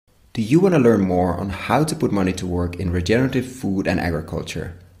Do you want to learn more on how to put money to work in regenerative food and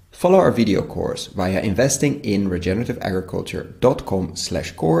agriculture? Follow our video course via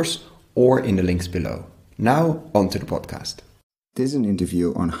investinginregenerativeagriculture.com/course or in the links below. Now, on to the podcast. This is an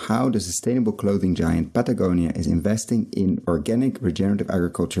interview on how the sustainable clothing giant Patagonia is investing in organic regenerative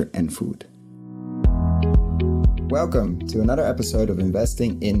agriculture and food. Welcome to another episode of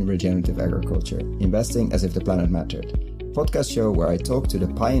Investing in Regenerative Agriculture, investing as if the planet mattered. Podcast show where I talk to the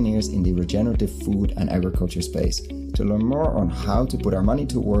pioneers in the regenerative food and agriculture space to learn more on how to put our money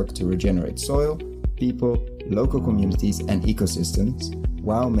to work to regenerate soil, people, local communities and ecosystems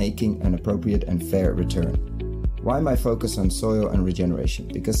while making an appropriate and fair return. Why my focus on soil and regeneration?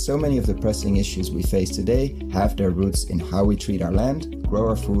 Because so many of the pressing issues we face today have their roots in how we treat our land, grow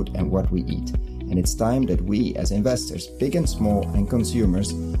our food and what we eat. And it's time that we as investors, big and small, and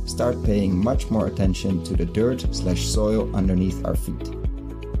consumers start paying much more attention to the dirt/soil underneath our feet.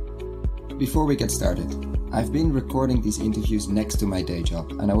 Before we get started, I've been recording these interviews next to my day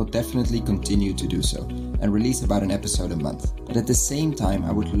job, and I will definitely continue to do so and release about an episode a month. But at the same time,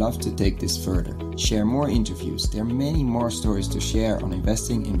 I would love to take this further, share more interviews. There are many more stories to share on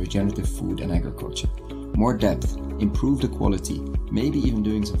investing in regenerative food and agriculture. More depth, improve the quality, maybe even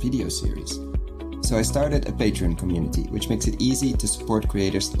doing some video series. So I started a Patreon community, which makes it easy to support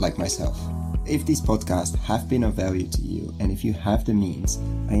creators like myself. If these podcasts have been of value to you, and if you have the means,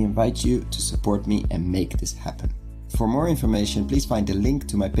 I invite you to support me and make this happen. For more information, please find the link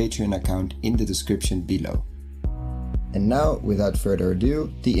to my Patreon account in the description below. And now, without further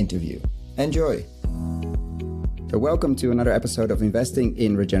ado, the interview. Enjoy! So welcome to another episode of Investing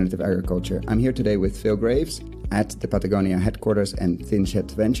in Regenerative Agriculture. I'm here today with Phil Graves at the Patagonia headquarters and Thin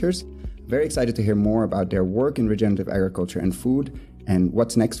Shed Ventures. Very excited to hear more about their work in regenerative agriculture and food and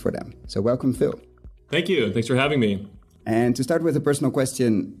what's next for them. So welcome, Phil. Thank you. Thanks for having me. And to start with a personal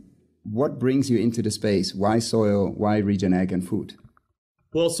question, what brings you into the space? Why soil? Why regen ag and food?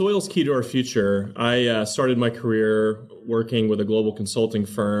 Well, soil's key to our future. I started my career working with a global consulting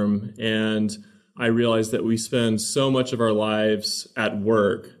firm, and I realized that we spend so much of our lives at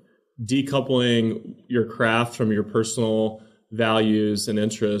work. Decoupling your craft from your personal values and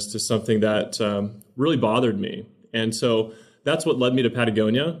interests is something that really bothered me. And so that's what led me to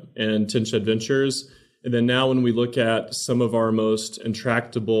Patagonia and Thin Shed Ventures. And then now when we look at some of our most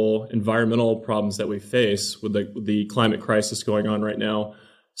intractable environmental problems that we face with the climate crisis going on right now,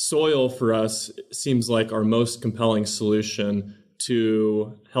 soil for us seems like our most compelling solution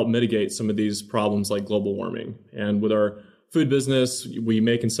to help mitigate some of these problems like global warming. And with our food business, we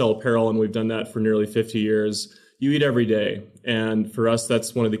make and sell apparel, and we've done that for nearly 50 years. You eat every day. And for us,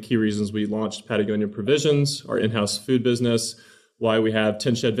 that's one of the key reasons we launched Patagonia Provisions, our in-house food business, why we have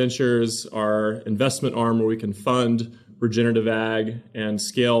Thin Shed Ventures, our investment arm where we can fund regenerative ag and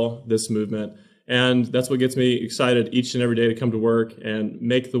scale this movement. And that's what gets me excited each and every day to come to work and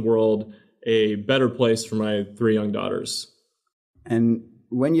make the world a better place for my 3 young daughters. And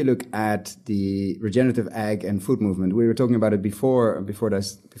when you look at the regenerative ag and food movement, we were talking about it before I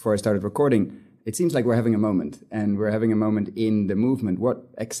started recording. It seems like we're having a moment, and we're having a moment in the movement. What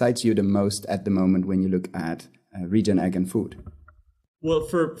excites you the most at the moment when you look at regen ag and food? Well,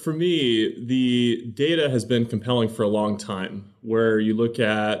 for me, the data has been compelling for a long time, where you look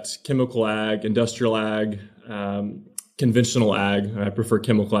at chemical ag, industrial ag, conventional ag. I prefer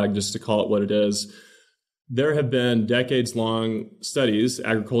chemical ag just to call it what it is. There have been decades-long studies,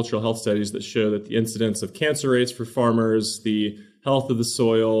 agricultural health studies, that show that the incidence of cancer rates for farmers, the health of the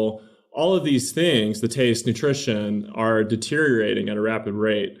soil, all of these things, the taste, nutrition, are deteriorating at a rapid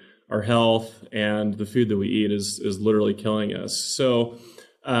rate. Our health and the food that we eat is literally killing us. So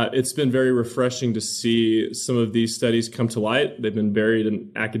it's been very refreshing to see some of these studies come to light. They've been buried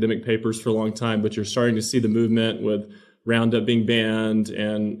in academic papers for a long time, but you're starting to see the movement with Roundup being banned,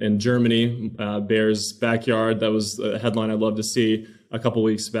 and in Germany, Bayer's backyard. That was a headline I'd love to see a couple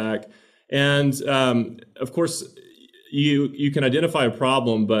weeks back. And of course, you can identify a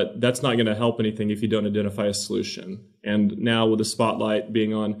problem, but that's not going to help anything if you don't identify a solution. And now with the spotlight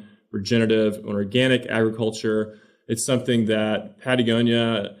being on regenerative and organic agriculture, it's something that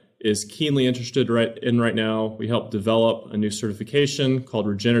Patagonia is keenly interested in right now. We helped develop a new certification called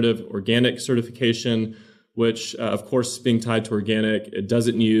Regenerative Organic Certification, which of course being tied to organic, it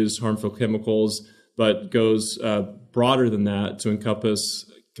doesn't use harmful chemicals, but goes broader than that to encompass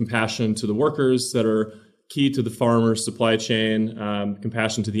compassion to the workers that are key to the farmer's supply chain,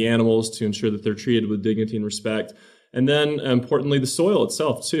 compassion to the animals to ensure that they're treated with dignity and respect. And then importantly, the soil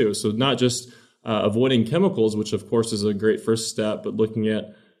itself too. So not just avoiding chemicals, which of course is a great first step, but looking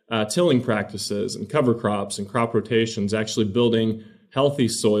at tilling practices and cover crops and crop rotations, actually building healthy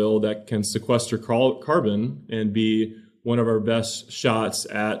soil that can sequester carbon and be one of our best shots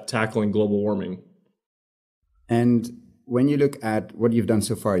at tackling global warming. And when you look at what you've done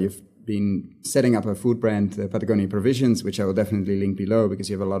so far, you've been setting up a food brand, Patagonia Provisions, which I will definitely link below because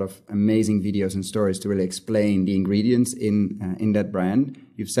you have a lot of amazing videos and stories to really explain the ingredients in that brand.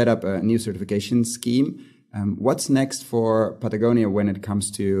 You've set up a new certification scheme. What's next for Patagonia when it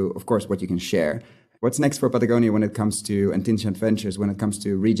comes to, of course, what you can share? What's next for Patagonia when it comes to, and Tin Shed Ventures, when it comes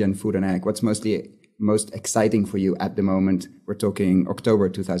to regen food and ag? What's most exciting for you at the moment? We're talking October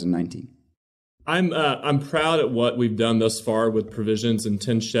 2019. I'm proud at what we've done thus far with Provisions and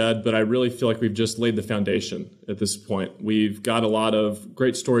Tin Shed, but I really feel like we've just laid the foundation at this point. We've got a lot of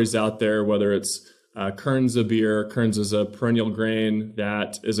great stories out there, whether it's Kernza beer. Kernza is a perennial grain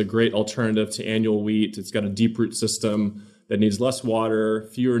that is a great alternative to annual wheat. It's got a deep root system that needs less water,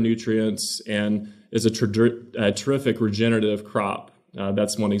 fewer nutrients, and is a terrific regenerative crop.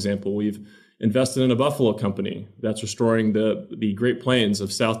 That's one example. We've invested in a buffalo company that's restoring the Great Plains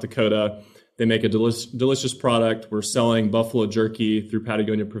of South Dakota. They make a delicious product. We're selling buffalo jerky through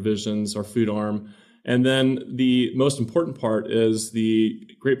Patagonia Provisions, our food arm. And then the most important part is the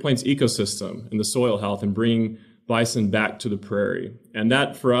Great Plains ecosystem and the soil health and bringing bison back to the prairie. And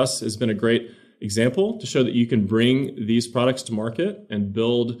that for us has been a great example to show that you can bring these products to market and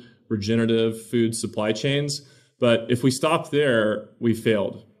build regenerative food supply chains. But if we stop there, we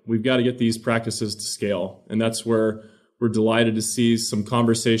failed. We've got to get these practices to scale. And that's where we're delighted to see some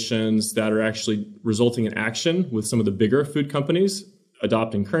conversations that are actually resulting in action with some of the bigger food companies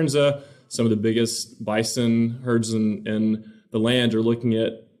adopting Kernza. Some of the biggest bison herds in the land are looking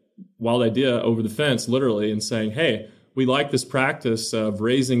at Wild Idea over the fence, literally, and saying, hey, we like this practice of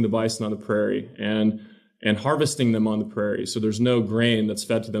raising the bison on the prairie and harvesting them on the prairie. So there's no grain that's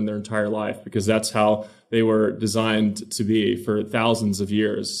fed to them their entire life because that's how they were designed to be for thousands of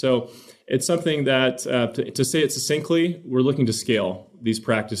years. So it's something that, to say it succinctly, we're looking to scale these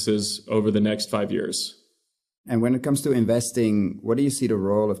practices over the next 5 years. And when it comes to investing, what do you see the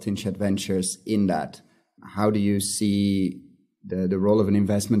role of Tin Shed Ventures in that? How do you see the role of an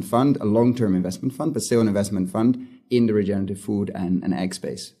investment fund, a long-term investment fund, but still an investment fund in the regenerative food and ag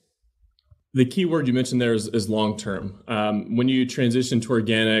space? The key word you mentioned there is long-term. When you transition to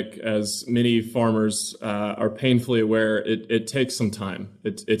organic, as many farmers are painfully aware, it takes some time.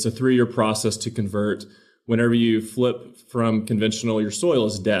 It's a 3-year process to convert. Whenever you flip from conventional, your soil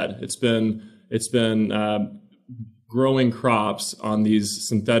is dead. It's been growing crops on these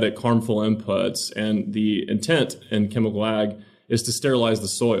synthetic harmful inputs, and the intent in chemical ag is to sterilize the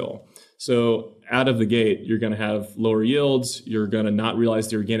soil. So out of the gate, you're going to have lower yields, you're going to not realize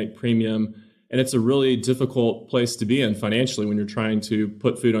the organic premium, and it's a really difficult place to be in financially when you're trying to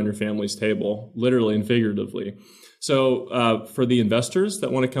put food on your family's table, literally and figuratively. So for the investors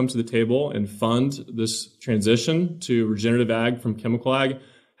that want to come to the table and fund this transition to regenerative ag from chemical ag,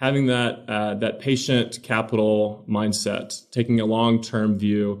 having that patient capital mindset, taking a long-term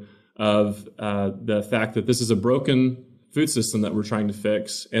view of the fact that this is a broken food system that we're trying to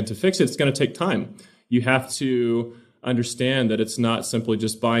fix. And to fix it, it's going to take time. You have to understand that it's not simply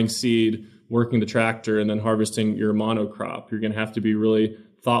just buying seed, working the tractor, and then harvesting your monocrop. You're going to have to be really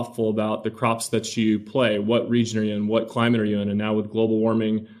thoughtful about the crops that you play. What region are you in? What climate are you in? And now with global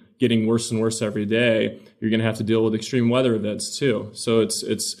warming getting worse and worse every day, you're going to have to deal with extreme weather events too. So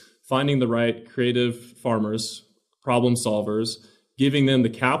it's finding the right creative farmers, problem solvers, giving them the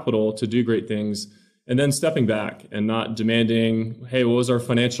capital to do great things, and then stepping back and not demanding, hey, what was our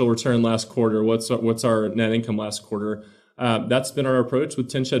financial return last quarter? What's our net income last quarter? That's been our approach with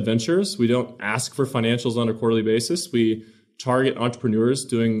Tin Shed Ventures. We don't ask for financials on a quarterly basis. We target entrepreneurs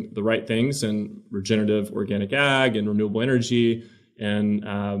doing the right things in regenerative organic ag and renewable energy, and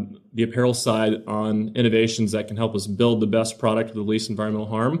the apparel side on innovations that can help us build the best product with the least environmental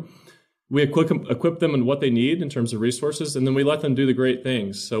harm. We equip them in what they need in terms of resources, and then we let them do the great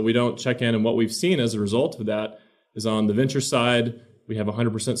things. So we don't check in. And what we've seen as a result of that is on the venture side, we have a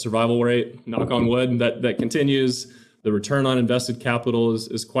 100% survival rate, knock on wood, that continues. The return on invested capital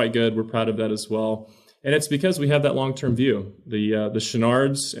is quite good. We're proud of that as well. And it's because we have that long-term view. The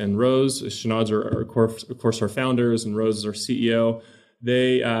Chenards and Rose, Chenards are of course our founders, and Rose is our CEO.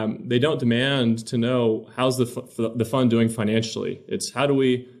 They don't demand to know how's the fund doing financially. It's how do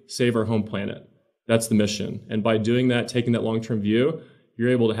we save our home planet? That's the mission. And by doing that, taking that long-term view, you're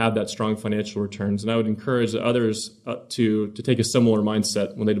able to have that strong financial returns. And I would encourage others to take a similar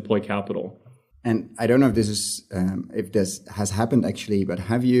mindset when they deploy capital. And I don't know if this has happened actually, but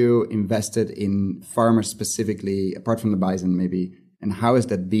have you invested in farmers specifically, apart from the bison maybe? And how has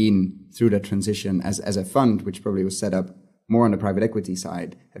that been through that transition as a fund, which probably was set up more on the private equity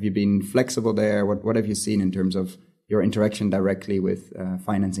side. Have you been flexible there? What have you seen in terms of your interaction directly with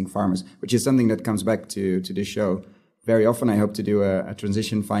financing farmers, which is something that comes back to this show. Very often I hope to do a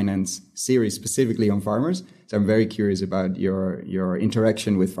transition finance series specifically on farmers. So I'm very curious about your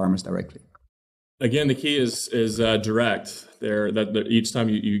interaction with farmers directly. Again, the key is direct. That each time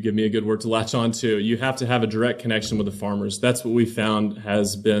you give me a good word to latch on to, you have to have a direct connection with the farmers. That's what we found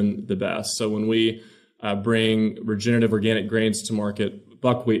has been the best. So when we bring regenerative organic grains to market,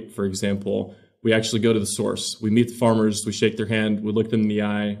 buckwheat, for example, we actually go to the source. We meet the farmers, we shake their hand, we look them in the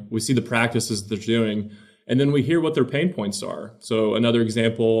eye, we see the practices that they're doing, and then we hear what their pain points are. So another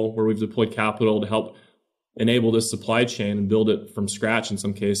example where we've deployed capital to help enable this supply chain and build it from scratch in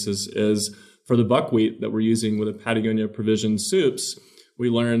some cases is for the buckwheat that we're using with the Patagonia provision soups. We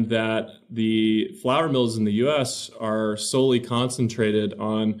learned that the flour mills in the U.S. are solely concentrated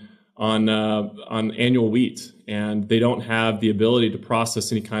on annual wheat, and they don't have the ability to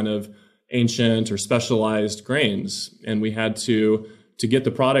process any kind of ancient or specialized grains. And we had to get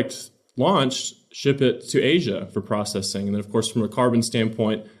the product launched, ship it to Asia for processing. And then, of course, from a carbon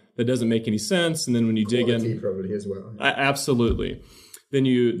standpoint, that doesn't make any sense. And then when you dig in, probably as well. Absolutely. Then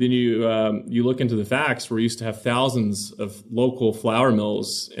you look into the facts. We used to have thousands of local flour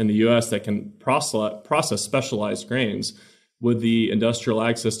mills in the U.S. that can process specialized grains. With the industrial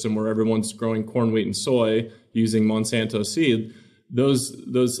ag system where everyone's growing corn, wheat, and soy using Monsanto seed,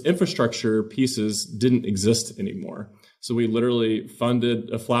 those infrastructure pieces didn't exist anymore. So we literally funded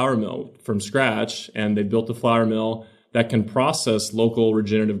a flour mill from scratch, and they built a flour mill that can process local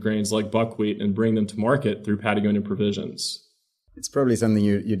regenerative grains like buckwheat and bring them to market through Patagonia provisions. It's probably something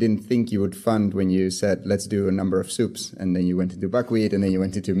you didn't think you would fund when you said, let's do a number of soups, and then you went into buckwheat, and then you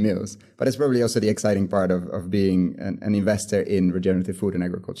went into mills. But it's probably also the exciting part of being an investor in regenerative food and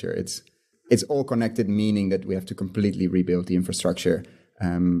agriculture. It's all connected, meaning that we have to completely rebuild the infrastructure,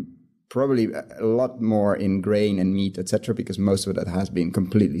 probably a lot more in grain and meat, etc., because most of that has been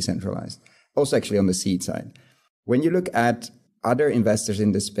completely centralized. Also, actually, on the seed side. When you look at other investors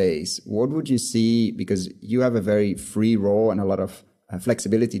in the space, what would you see, because you have a very free role and a lot of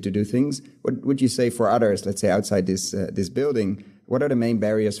flexibility to do things, what would you say for others, let's say outside this building, what are the main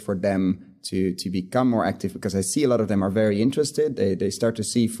barriers for them to become more active? Because I see a lot of them are very interested. They start to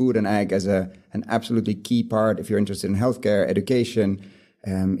see food and ag as an absolutely key part. If you're interested in healthcare, education,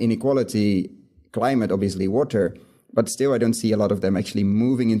 inequality, climate, obviously water, but still I don't see a lot of them actually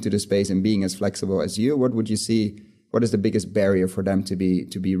moving into the space and being as flexible as you. What would you see? What is the biggest barrier for them to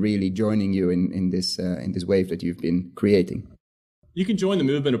be really joining you in this wave that you've been creating? You can join the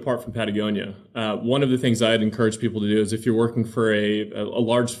movement apart from Patagonia. One of the things I'd encourage people to do is if you're working for a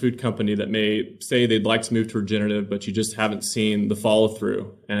large food company that may say they'd like to move to regenerative, but you just haven't seen the follow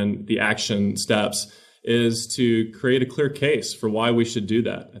through and the action steps, is to create a clear case for why we should do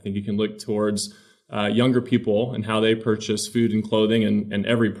that. I think you can look towards younger people and how they purchase food and clothing and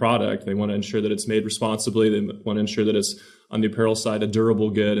every product. They want to ensure that it's made responsibly. They want to ensure that it's, on the apparel side, a durable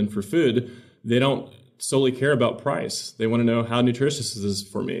good. And for food, they don't solely care about price. They want to know how nutritious is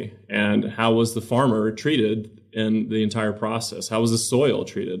this for me, and how was the farmer treated in the entire process? How was the soil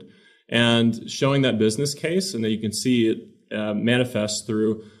treated? And showing that business case, and then you can see it manifest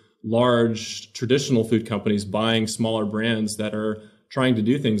through large traditional food companies buying smaller brands that are trying to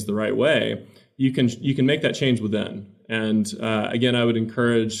do things the right way. You can make that change within. And again, I would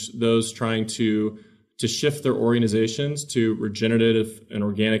encourage those trying to shift their organizations to regenerative and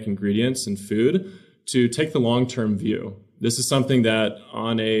organic ingredients in food to take the long-term view. This is something that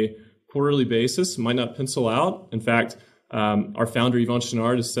on a quarterly basis might not pencil out. In fact, our founder, Yvon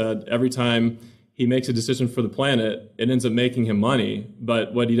Chouinard, has said every time he makes a decision for the planet, it ends up making him money.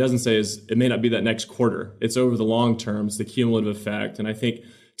 But what he doesn't say is it may not be that next quarter. It's over the long term. It's the cumulative effect. And I think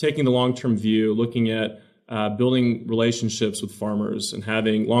taking the long-term view, looking at building relationships with farmers and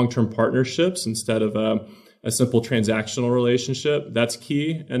having long-term partnerships instead of a simple transactional relationship, that's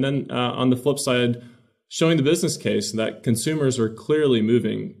key. And then on the flip side, showing the business case that consumers are clearly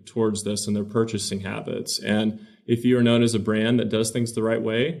moving towards this in their purchasing habits. And if you are known as a brand that does things the right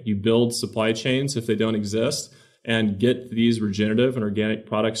way, you build supply chains if they don't exist and get these regenerative and organic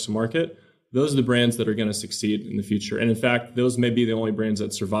products to market, those are the brands that are going to succeed in the future. And in fact, those may be the only brands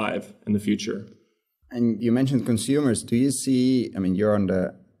that survive in the future. And you mentioned consumers. Do you see, I mean,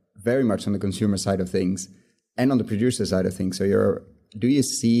 you're very much on the consumer side of things and on the producer side of things. So do you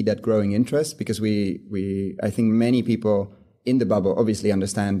see that growing interest? Because I think many people in the bubble obviously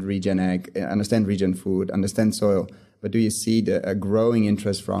understand regen ag, understand regen food, understand soil. But do you see a growing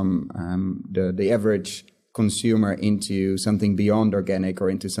interest from the average consumer into something beyond organic or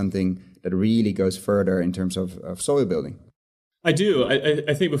into something that really goes further in terms of soil building? I do.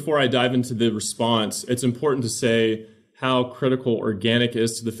 I think before I dive into the response, it's important to say how critical organic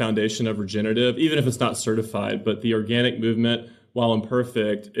is to the foundation of regenerative, even if it's not certified. But the organic movement, while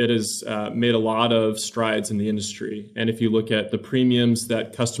imperfect, it has made a lot of strides in the industry. And if you look at the premiums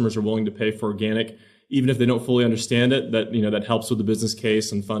that customers are willing to pay for organic, even if they don't fully understand it, that helps with the business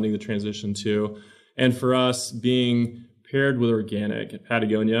case and funding the transition too. And for us, being paired with organic at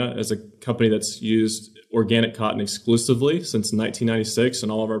Patagonia as a company that's used organic cotton exclusively since 1996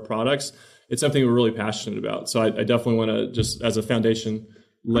 in all of our products, it's something we're really passionate about. So I definitely want to, just as a foundation,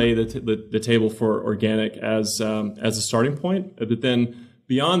 lay the table for organic as a starting point. But then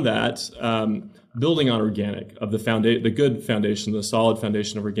beyond that, building on organic of the good foundation, the solid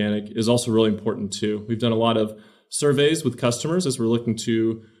foundation of organic is also really important too. We've done a lot of surveys with customers as we're looking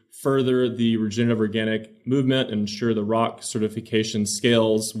to further the regenerative organic movement and ensure the ROC certification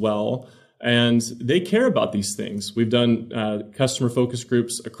scales well. And they care about these things. We've done customer focus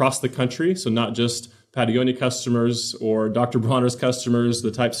groups across the country, so not just Patagonia customers or Dr. Bronner's customers, the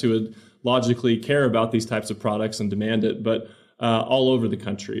types who would logically care about these types of products and demand it, but all over the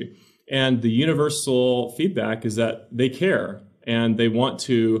country. And the universal feedback is that they care and they want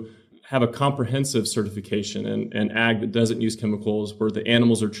to have a comprehensive certification and ag that doesn't use chemicals, where the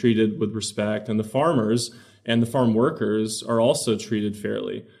animals are treated with respect and the farmers and the farm workers are also treated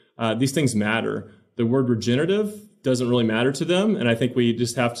fairly. These things matter. The word regenerative doesn't really matter to them. And I think we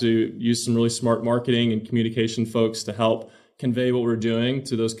just have to use some really smart marketing and communication folks to help convey what we're doing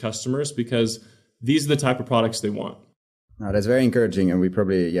to those customers, because these are the type of products they want. That's very encouraging. And we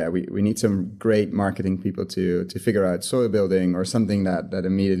probably, we need some great marketing people to figure out soil building or something that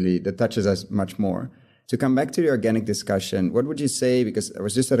immediately that touches us much more. To come back to the organic discussion, what would you say, because I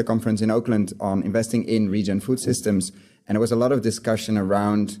was just at a conference in Oakland on investing in regen food systems, and there was a lot of discussion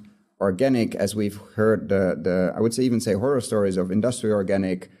around organic, as we've heard the I would say even say horror stories of industrial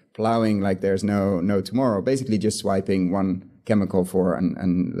organic plowing like there's no tomorrow, basically just swiping one chemical for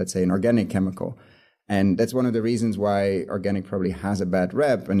and let's say an organic chemical. And that's one of the reasons why organic probably has a bad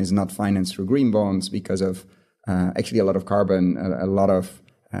rep and is not financed through green bonds, because of actually a lot of carbon, a lot of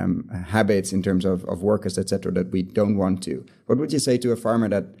habits in terms of workers, etc., that we don't want to. What would you say to a farmer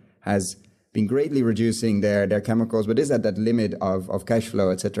that has been greatly reducing their chemicals, but is at that limit of cash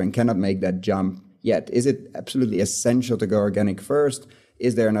flow, etc., and cannot make that jump yet? Is it absolutely essential to go organic first?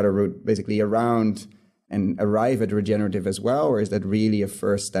 Is there another route basically around and arrive at regenerative as well? Or is that really a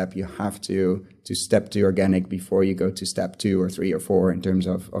first step you have to step to organic before you go to step 2 or 3 or 4 in terms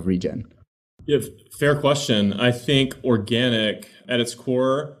of regen? Yeah, fair question. I think organic at its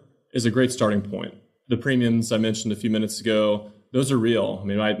core is a great starting point. The premiums I mentioned a few minutes ago, those are real. I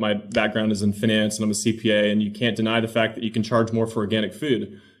mean, my background is in finance and I'm a CPA, and you can't deny the fact that you can charge more for organic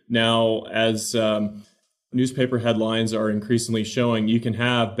food. Now, as newspaper headlines are increasingly showing, you can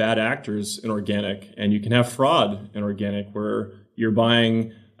have bad actors in organic and you can have fraud in organic, where you're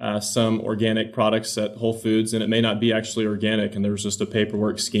buying some organic products at Whole Foods and it may not be actually organic and there's just a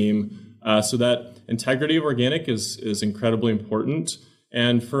paperwork scheme. So that integrity of organic is incredibly important.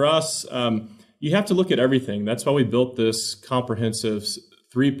 And for us, you have to look at everything. That's why we built this comprehensive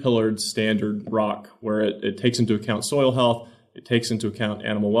 3-pillared standard ROC, where it takes into account soil health, it takes into account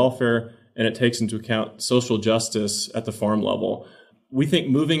animal welfare, and it takes into account social justice at the farm level. We think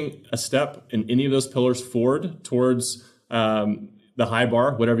moving a step in any of those pillars forward towards the high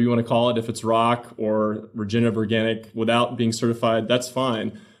bar, whatever you want to call it, if it's ROC or regenerative organic, without being certified, that's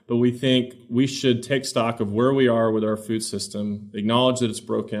fine. But we think we should take stock of where we are with our food system, acknowledge that it's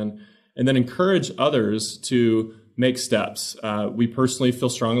broken, and then encourage others to make steps. We personally feel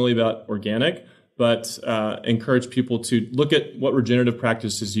strongly about organic, but encourage people to look at what regenerative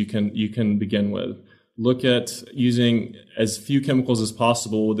practices you can begin with. Look at using as few chemicals as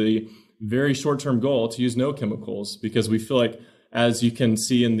possible with a very short-term goal to use no chemicals, because we feel like, as you can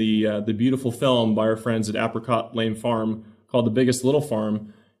see in the beautiful film by our friends at Apricot Lane Farm called The Biggest Little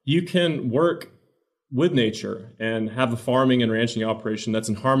Farm, you can work with nature and have a farming and ranching operation that's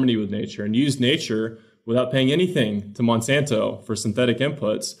in harmony with nature and use nature without paying anything to Monsanto for synthetic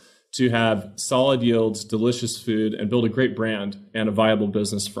inputs to have solid yields, delicious food, and build a great brand and a viable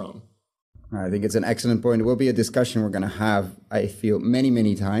business from. I think it's an excellent point. It will be a discussion we're going to have, I feel, many,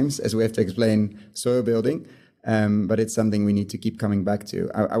 many times, as we have to explain soil building. But it's something we need to keep coming back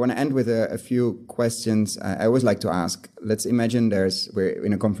to. I want to end with a few questions I always like to ask. Let's imagine we're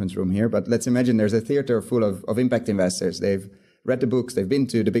in a conference room here, but let's imagine there's a theater full of impact investors. They've read the books, they've been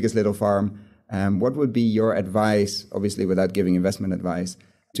to The Biggest Little Farm. What would be your advice, obviously without giving investment advice,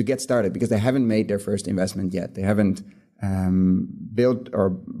 to get started? Because they haven't made their first investment yet. They haven't built or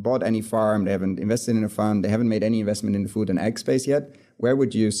bought any farm, they haven't invested in a fund, they haven't made any investment in the food and ag space yet, where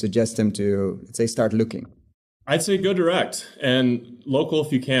would you suggest them to, let's say, start looking? I'd say go direct and local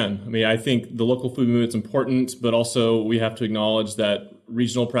if you can. I mean, I think the local food movement is important, but also we have to acknowledge that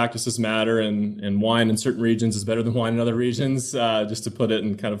regional practices matter, and wine in certain regions is better than wine in other regions, just to put it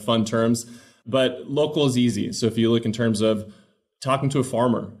in kind of fun terms. But local is easy. So if you look in terms of talking to a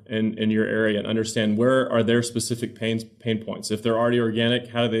farmer in your area and understand where are their specific pain points. If they're already organic,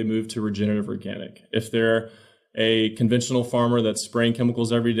 how do they move to regenerative organic? If they're a conventional farmer that's spraying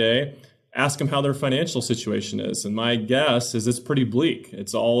chemicals every day, ask them how their financial situation is. And my guess is it's pretty bleak.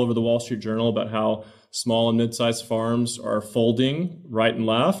 It's all over the Wall Street Journal about how small and mid-sized farms are folding right and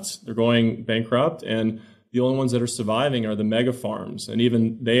left. They're going bankrupt. And the only ones that are surviving are the mega farms. And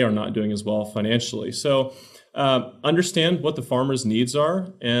even they are not doing as well financially. So understand what the farmer's needs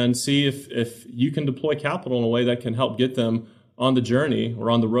are and see if you can deploy capital in a way that can help get them on the journey or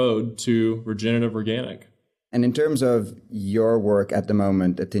on the road to regenerative organic. And in terms of your work at the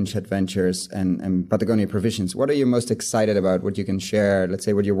moment at Tinchet Ventures and Patagonia Provisions, what are you most excited about? What you can share, let's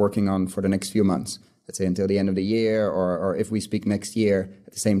say, what you're working on for the next few months, let's say until the end of the year, or if we speak next year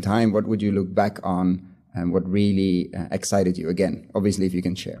at the same time, what would you look back on and what really excited you? Again, obviously, if you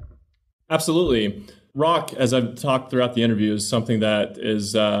can share. Absolutely. ROC, as I've talked throughout the interview, is something that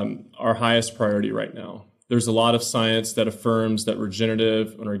is our highest priority right now. There's a lot of science that affirms that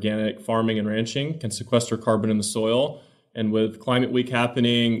regenerative and organic farming and ranching can sequester carbon in the soil. And with Climate Week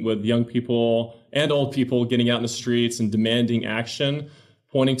happening, with young people and old people getting out in the streets and demanding action,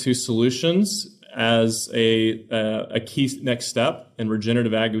 pointing to solutions as a key next step. And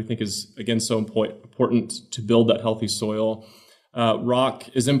regenerative ag, we think, is, again, so important to build that healthy soil. ROC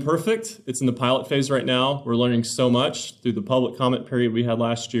is imperfect. It's in the pilot phase right now. We're learning so much through the public comment period we had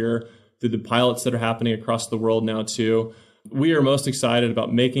last year, through the pilots that are happening across the world now too. We are most excited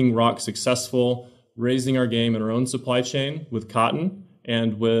about making ROC successful, raising our game in our own supply chain with cotton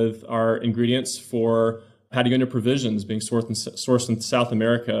and with our ingredients for Patagonia Provisions being sourced in South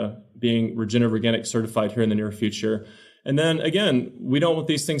America, being regenerative organic certified here in the near future. And then again, we don't want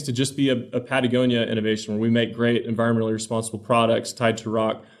these things to just be a Patagonia innovation where we make great environmentally responsible products tied to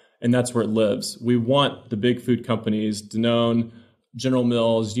ROC, and that's where it lives. We want the big food companies, Danone, General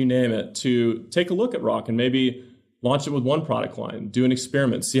Mills, you name it, to take a look at ROC and maybe launch it with one product line, do an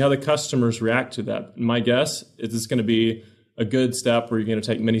experiment, see how the customers react to that. And my guess is it's going to be a good step where you're going to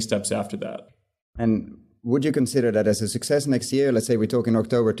take many steps after that. And would you consider that as a success next year? Let's say we talk in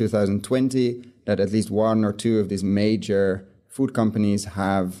October 2020, that at least one or two of these major food companies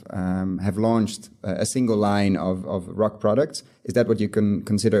have launched a single line of ROC products. Is that what you can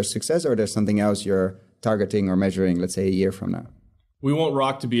consider a success, or there's something else you're targeting or measuring, let's say, a year from now? We want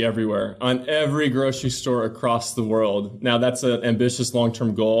ROC to be everywhere, on every grocery store across the world. Now, that's an ambitious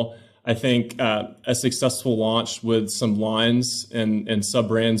long-term goal. I think a successful launch with some lines and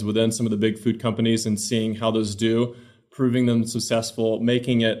sub-brands within some of the big food companies and seeing how those do, proving them successful,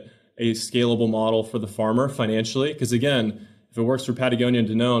 making it a scalable model for the farmer financially. Because again, if it works for Patagonia and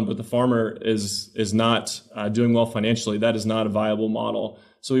Danone, but the farmer is not doing well financially, that is not a viable model.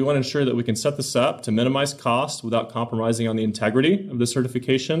 So we want to ensure that we can set this up to minimize costs without compromising on the integrity of the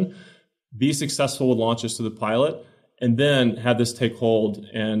certification, be successful with launches to the pilot, and then have this take hold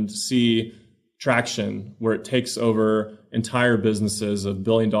and see traction where it takes over entire businesses of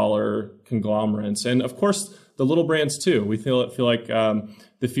billion-dollar conglomerates. And of course, the little brands too. We feel like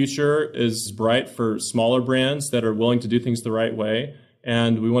the future is bright for smaller brands that are willing to do things the right way.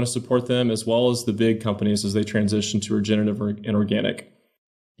 And we want to support them as well as the big companies as they transition to regenerative and organic.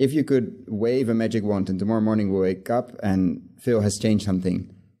 If you could wave a magic wand and tomorrow morning we wake up and Phil has changed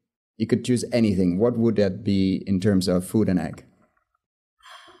something, you could choose anything, what would that be in terms of food and ag?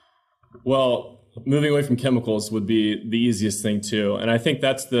 Well, moving away from chemicals would be the easiest thing too. And I think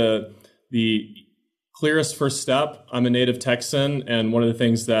that's the clearest first step. I'm a native Texan, and one of the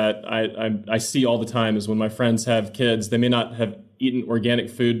things that I see all the time is when my friends have kids, they may not have eaten organic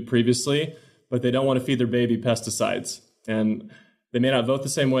food previously, but they don't want to feed their baby pesticides. And they may not vote the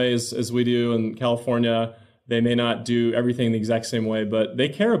same way as we do in California. They may not do everything the exact same way, but they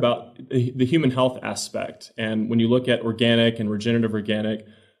care about the human health aspect. And when you look at organic and regenerative organic,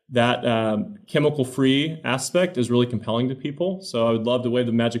 that chemical-free aspect is really compelling to people. So I would love to wave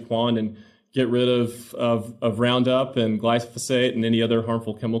the magic wand and get rid of Roundup and glyphosate and any other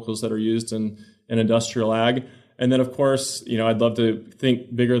harmful chemicals that are used in industrial ag. And then, of course, I'd love to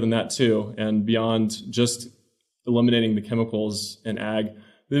think bigger than that too, and beyond just eliminating the chemicals in ag,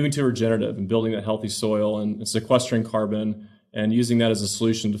 moving to regenerative and building that healthy soil and sequestering carbon and using that as a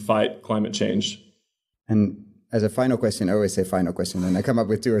solution to fight climate change. And As a final question, I always say final question, and I come up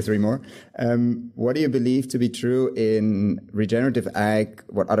with 2 or 3 more. What do you believe to be true in regenerative ag,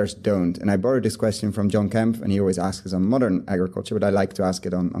 what others don't? And I borrowed this question from John Kemp, and he always asks us on modern agriculture, but I like to ask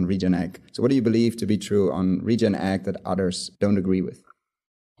it on regen ag. So what do you believe to be true on regen ag that others don't agree with?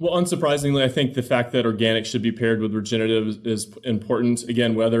 Well, unsurprisingly, I think the fact that organic should be paired with regenerative is important.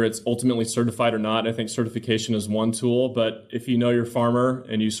 Again, whether it's ultimately certified or not, I think certification is one tool. But if you know your farmer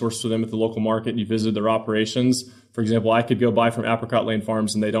and you source for them at the local market and you visit their operations, for example, I could go buy from Apricot Lane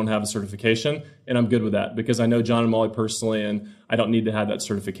Farms and they don't have a certification, and I'm good with that because I know John and Molly personally and I don't need to have that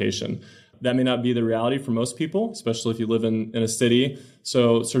certification. That may not be the reality for most people, especially if you live in a city.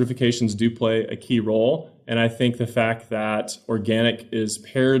 So certifications do play a key role. And I think the fact that organic is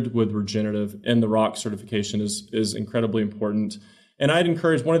paired with regenerative in the ROC certification is incredibly important. And I'd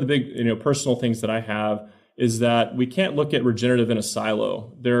encourage, one of the big personal things that I have is that we can't look at regenerative in a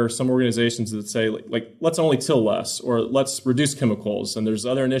silo. There are some organizations that say, like let's only till less, or let's reduce chemicals. And there's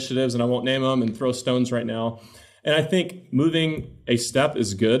other initiatives, and I won't name them and throw stones right now. And I think moving a step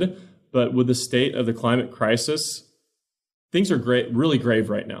is good. But with the state of the climate crisis, things are really grave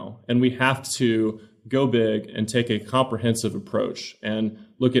right now. And we have to go big and take a comprehensive approach and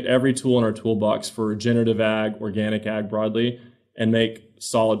look at every tool in our toolbox for regenerative ag, organic ag broadly, and make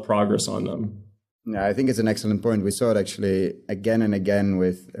solid progress on them. Yeah, I think it's an excellent point. We saw it actually again and again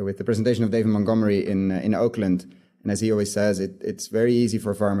with the presentation of David Montgomery in Oakland. And as he always says, it's very easy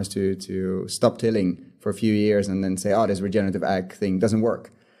for farmers to stop tilling for a few years and then say, oh, this regenerative ag thing doesn't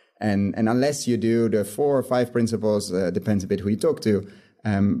work. And unless you do the 4 or 5 principles, depends a bit who you talk to,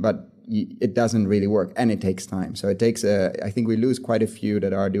 but it doesn't really work, and it takes time. So it takes, I think we lose quite a few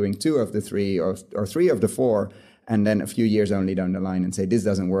that are doing 2 of the 3 or 3 of the 4, and then a few years only down the line and say, this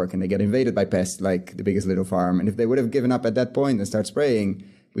doesn't work, and they get invaded by pests like the Biggest Little Farm. And if they would have given up at that point and start spraying,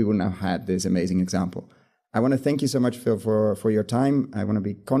 we wouldn't have had this amazing example. I want to thank you so much, Phil, for your time. I want to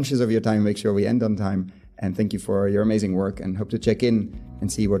be conscious of your time, make sure we end on time. And thank you for your amazing work, and hope to check in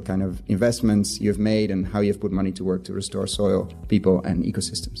and see what kind of investments you've made and how you've put money to work to restore soil, people, and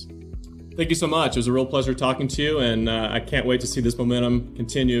ecosystems. Thank you so much. It was a real pleasure talking to you, and I can't wait to see this momentum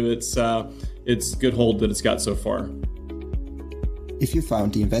continue. It's good hold that it's got so far. If you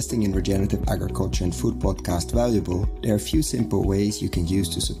found the Investing in Regenerative Agriculture and Food podcast valuable, there are a few simple ways you can use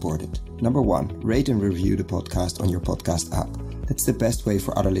to support it. Number 1, rate and review the podcast on your podcast app. That's the best way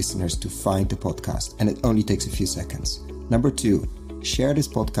for other listeners to find the podcast, and it only takes a few seconds. Number 2, share this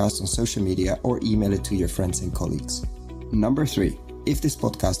podcast on social media or email it to your friends and colleagues. Number 3, if this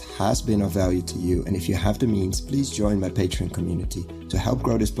podcast has been of value to you, and if you have the means, please join my Patreon community to help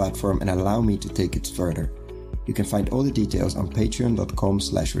grow this platform and allow me to take it further. You can find all the details on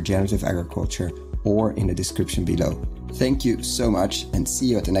patreon.com/regenerativeagriculture or in the description below. Thank you so much, and see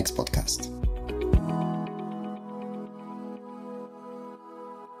you at the next podcast.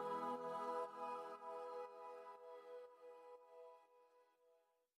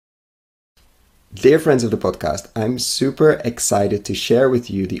 Dear friends of the podcast, I'm super excited to share with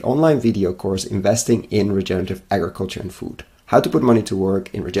you the online video course Investing in Regenerative Agriculture and Food. How to put money to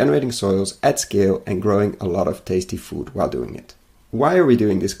work in regenerating soils at scale and growing a lot of tasty food while doing it. Why are we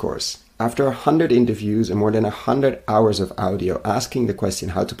doing this course? After 100 interviews and more than 100 hours of audio asking the question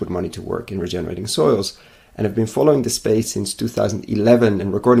how to put money to work in regenerating soils, and have been following the space since 2011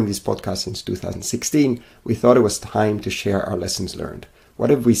 and recording this podcast since 2016, we thought it was time to share our lessons learned. What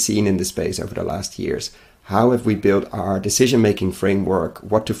have we seen in the space over the last years? How have we built our decision-making framework?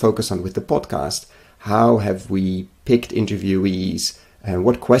 What to focus on with the podcast? How have we picked interviewees? And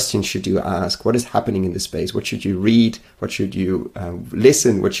what questions should you ask? What is happening in the space? What should you read? What should you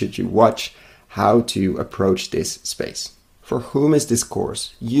listen? What should you watch? How to approach this space? For whom is this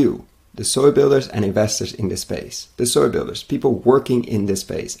course? You, the soil builders and investors in this space. The soil builders, people working in this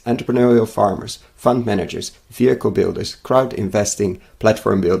space, entrepreneurial farmers, fund managers, vehicle builders, crowd investing,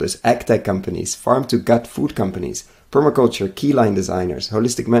 platform builders, agtech companies, farm-to-gut food companies, permaculture, keyline designers,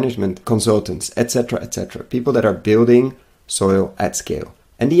 holistic management consultants, etc., etc. People that are building soil at scale.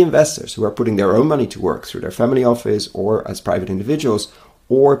 And the investors who are putting their own money to work through their family office or as private individuals,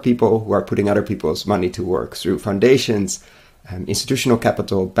 or people who are putting other people's money to work through foundations, institutional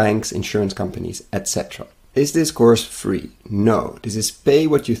capital, banks, insurance companies, etc. Is this course free? No. This is pay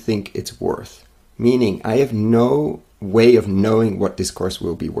what you think it's worth. Meaning, I have no way of knowing what this course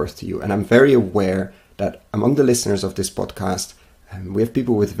will be worth to you. And I'm very aware that among the listeners of this podcast, we have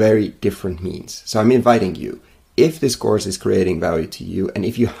people with very different means. So I'm inviting you, if this course is creating value to you, and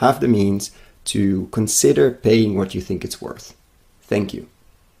if you have the means, to consider paying what you think it's worth. Thank you.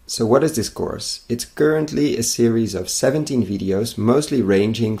 So what is this course? It's currently a series of 17 videos, mostly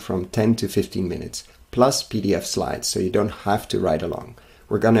ranging from 10 to 15 minutes, plus PDF slides, so you don't have to ride along.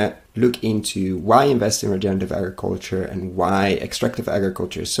 We're going to look into why invest in regenerative agriculture and why extractive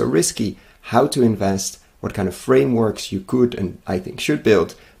agriculture is so risky, how to invest, what kind of frameworks you could and I think should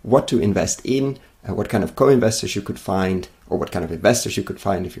build, what to invest in, what kind of co-investors you could find, or what kind of investors you could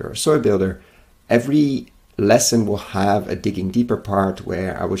find if you're a soy builder. Every lesson will have a digging deeper part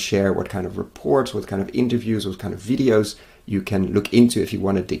where I will share what kind of reports, what kind of interviews, what kind of videos you can look into if you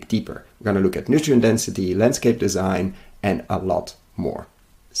want to dig deeper. We're going to look at nutrient density, landscape design, and a lot more.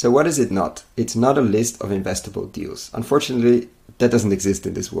 So what is it not? It's not a list of investable deals. Unfortunately, that doesn't exist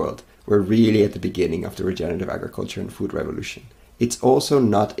in this world. We're really at the beginning of the regenerative agriculture and food revolution. It's also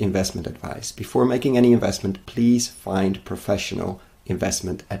not investment advice. Before making any investment, please find professional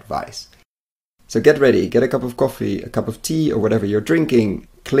investment advice. So get ready, get a cup of coffee, a cup of tea, or whatever you're drinking.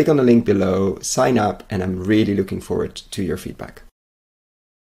 Click on the link below, sign up, and I'm really looking forward to your feedback.